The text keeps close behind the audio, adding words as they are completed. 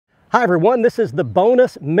Hi everyone, this is the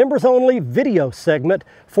bonus members only video segment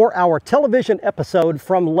for our television episode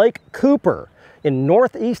from Lake Cooper in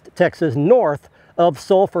northeast Texas, north of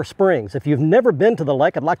Sulphur Springs. If you've never been to the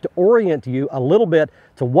lake, I'd like to orient you a little bit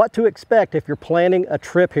to what to expect if you're planning a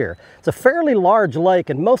trip here. It's a fairly large lake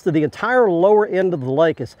and most of the entire lower end of the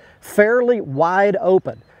lake is fairly wide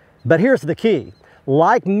open. But here's the key.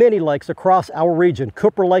 Like many lakes across our region,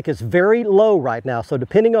 Cooper Lake is very low right now. So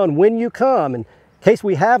depending on when you come, and in case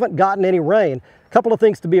we haven't gotten any rain, a couple of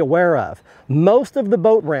things to be aware of. Most of the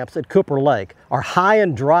boat ramps at Cooper Lake are high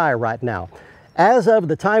and dry right now. As of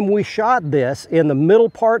the time we shot this in the middle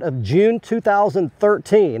part of June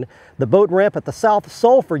 2013, the boat ramp at the South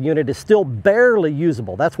Sulphur unit is still barely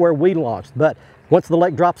usable. That's where we launched. But once the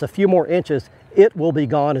lake drops a few more inches, it will be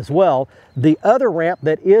gone as well. The other ramp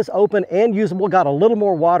that is open and usable, got a little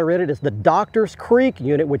more water in it, is the Doctors Creek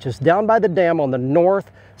unit, which is down by the dam on the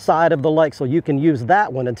north side of the lake. So you can use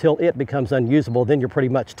that one until it becomes unusable. Then you're pretty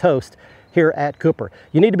much toast here at Cooper.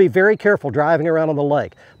 You need to be very careful driving around on the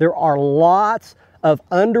lake. There are lots of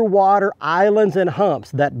underwater islands and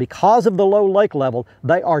humps that, because of the low lake level,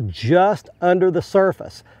 they are just under the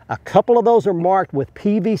surface. A couple of those are marked with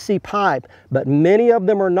PVC pipe, but many of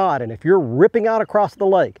them are not. And if you're ripping out across the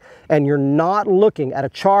lake and you're not looking at a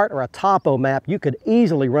chart or a topo map, you could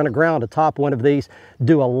easily run aground atop one of these,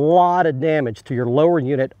 do a lot of damage to your lower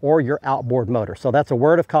unit or your outboard motor. So that's a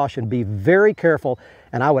word of caution. Be very careful,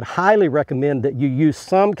 and I would highly recommend that you use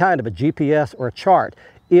some kind of a GPS or a chart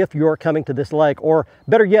if you're coming to this lake, or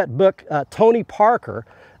better yet, book Tony Parker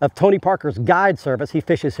of Tony Parker's Guide Service. He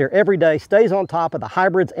fishes here every day, stays on top of the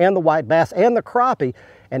hybrids and the white bass and the crappie,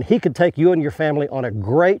 and he could take you and your family on a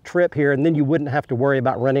great trip here, and then you wouldn't have to worry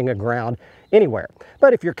about running aground anywhere.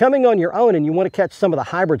 But if you're coming on your own and you want to catch some of the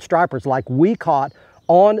hybrid stripers like we caught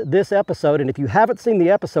on this episode, and if you haven't seen the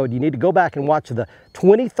episode, you need to go back and watch the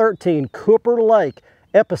 2013 Cooper Lake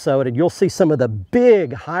episode, and you'll see some of the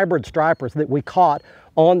big hybrid stripers that we caught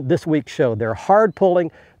on this week's show. They're hard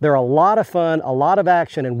pulling, they're a lot of fun, a lot of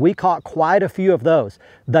action, and we caught quite a few of those.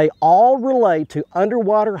 They all relate to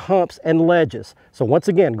underwater humps and ledges. So once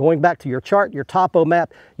again, going back to your chart, your topo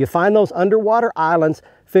map, you find those underwater islands,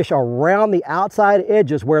 fish around the outside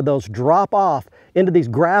edges where those drop off into these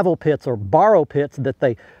gravel pits or borrow pits that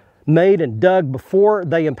they made and dug before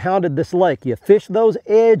they impounded this lake. You fish those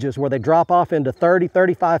edges where they drop off into 30,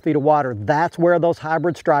 35 feet of water. That's where those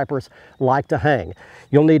hybrid stripers like to hang.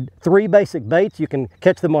 You'll need 3 basic baits. You can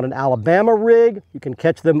catch them on an Alabama rig. You can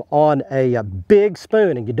catch them on a big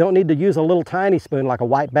spoon, and you don't need to use a little tiny spoon like a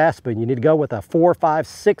white bass spoon. You need to go with a 4, 5,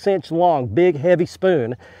 6 inch long, big, heavy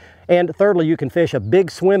spoon. And thirdly, you can fish a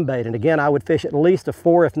big swim bait. And again, I would fish at least a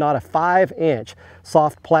 4, if not a 5 inch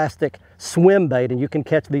soft plastic swim bait, and you can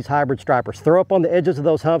catch these hybrid stripers. Throw up on the edges of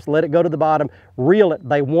those humps, let it go to the bottom, reel it.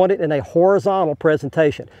 They want it in a horizontal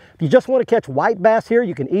presentation. If you just want to catch white bass here,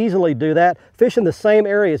 you can easily do that. Fish in the same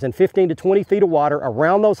areas in 15 to 20 feet of water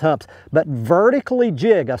around those humps, but vertically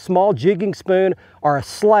jig a small jigging spoon or a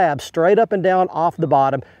slab straight up and down off the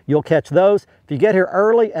bottom. You'll catch those. If you get here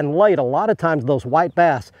early and late, a lot of times those white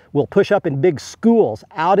bass will push up in big schools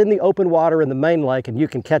out in the open water in the main lake, and you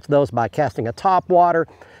can catch those by casting a top water,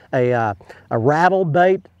 a rattle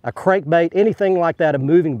bait, a crankbait, anything like that. A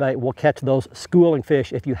moving bait will catch those schooling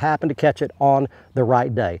fish if you happen to catch it on the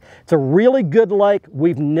right day. It's a really good lake.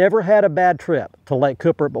 We've never had a bad trip to Lake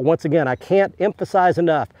Cooper, but once again, I can't emphasize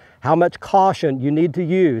enough how much caution you need to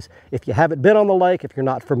use if you haven't been on the lake, if you're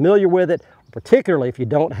not familiar with it, particularly if you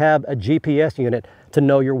don't have a GPS unit to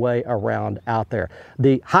know your way around out there.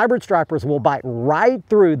 The hybrid stripers will bite right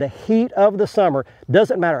through the heat of the summer.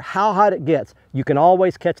 Doesn't matter how hot it gets, you can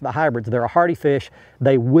always catch the hybrids. They're a hardy fish.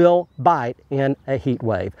 They will bite in a heat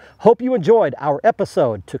wave. Hope you enjoyed our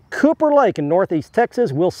episode to Cooper Lake in northeast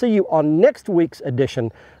Texas. We'll see you on next week's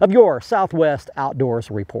edition of your Southwest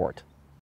Outdoors Report.